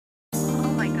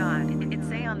It's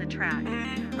Zay on the track.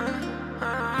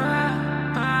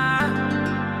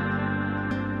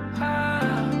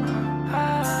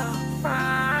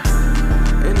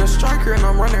 In the striker and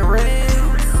I'm running red.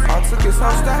 I took his whole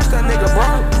stash, that nigga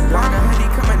broke. Got a hoodie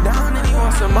coming down and he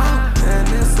wants some more. And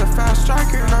it's a fast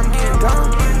striker and I'm getting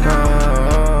gone.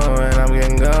 And I'm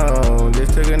getting gone.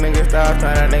 Just took a nigga style,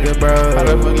 time that nigga broke. How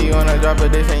the fuck you wanna drop a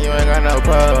diss and you ain't got no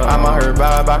pub? I'm a hurt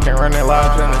vibe, I can run it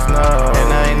live in the snow.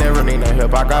 And I ain't never need no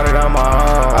help, I got it on my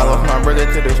own. I lost my brother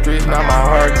to the streets, now my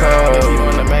heart cold. If you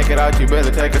wanna make it out, you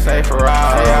better take a safer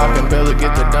route. Say I can barely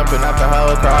get to dumping out the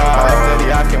whole crowd. I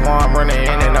steady asking why I'm running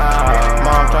in and out.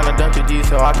 Mom tryna dump your G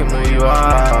so I can move you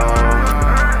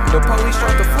out. The police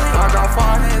start to flee. I got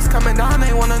 5 heads coming down,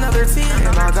 they want another 10.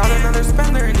 And I got another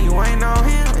spender and you ain't on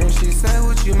him. And she said,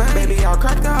 what you meant? Baby, I'll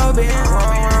crack the whole band. I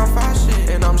roll around fashion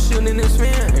and I'm shooting this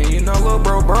fan. And you know lil'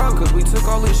 bro broke, cause we took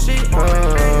all this shit.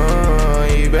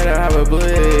 You better have a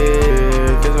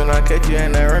blitz, cause when I catch you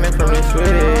ain't not running from this switch.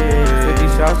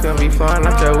 50 shots gonna be flying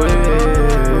out your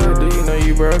whip. Do you know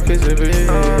you broke as a bitch?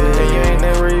 And you ain't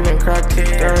never even cracked 10.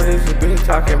 Started as a bitch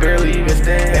talking, barely even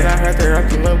stand. And I had to rock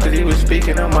him up cause he was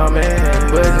speaking on my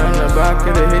man. But on the back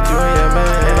could've hit you in your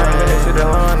man. And I'm in this shit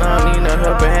alone, I don't need no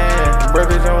helping hand.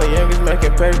 Brothers only youngest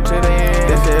making paper to the end.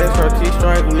 This is SRT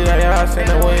strike, we like y'all send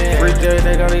the win. Free J,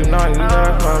 they gon' leave knock, you know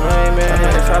that's my main man. I'm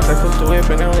in the shots, I push the whip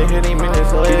and they only hit him in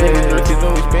his leg. These niggas rookies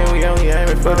when we spin, we only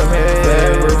aiming for them heads.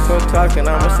 Bad words, so talking,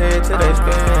 I'ma say it till they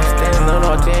spin. Standing on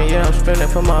all 10, yeah, I'm spinning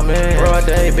for my man. Broad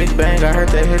day, big bang, I heard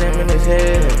that hit him in his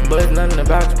head. But nothing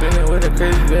about spinning with a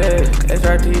crazy bag.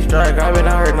 SRT strike, I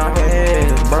been out here knocking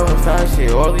heads. Bro, inside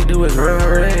shit, all he do is run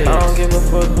red. I don't give a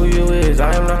fuck who you is,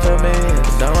 I am not your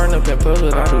man. Don't run up in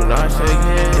public, I do not shake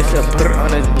hands. It's a put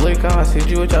on this blick, I'll see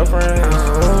you with your friends.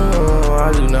 Oh,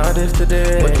 I do not this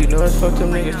today. But you know it's fuck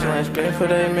them niggas trying to spin for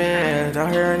they mans.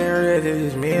 Out here in the red, this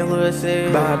is me and Lil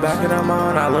Sid. Back it, I'm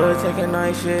on, I love taking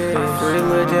night shit. Free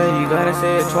Lil J, you gotta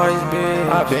say it twice, bitch.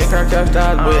 I been cracked out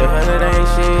styles, but 100 ain't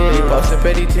shit. You postin'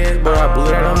 petty tens, but I blew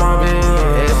that on my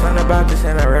bitch. It's something about this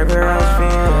and a regular ass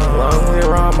fin. Long way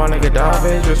wrong, my nigga, dog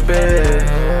is respect.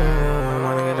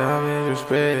 My nigga, dog is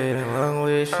respect. Long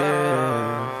way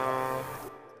shit.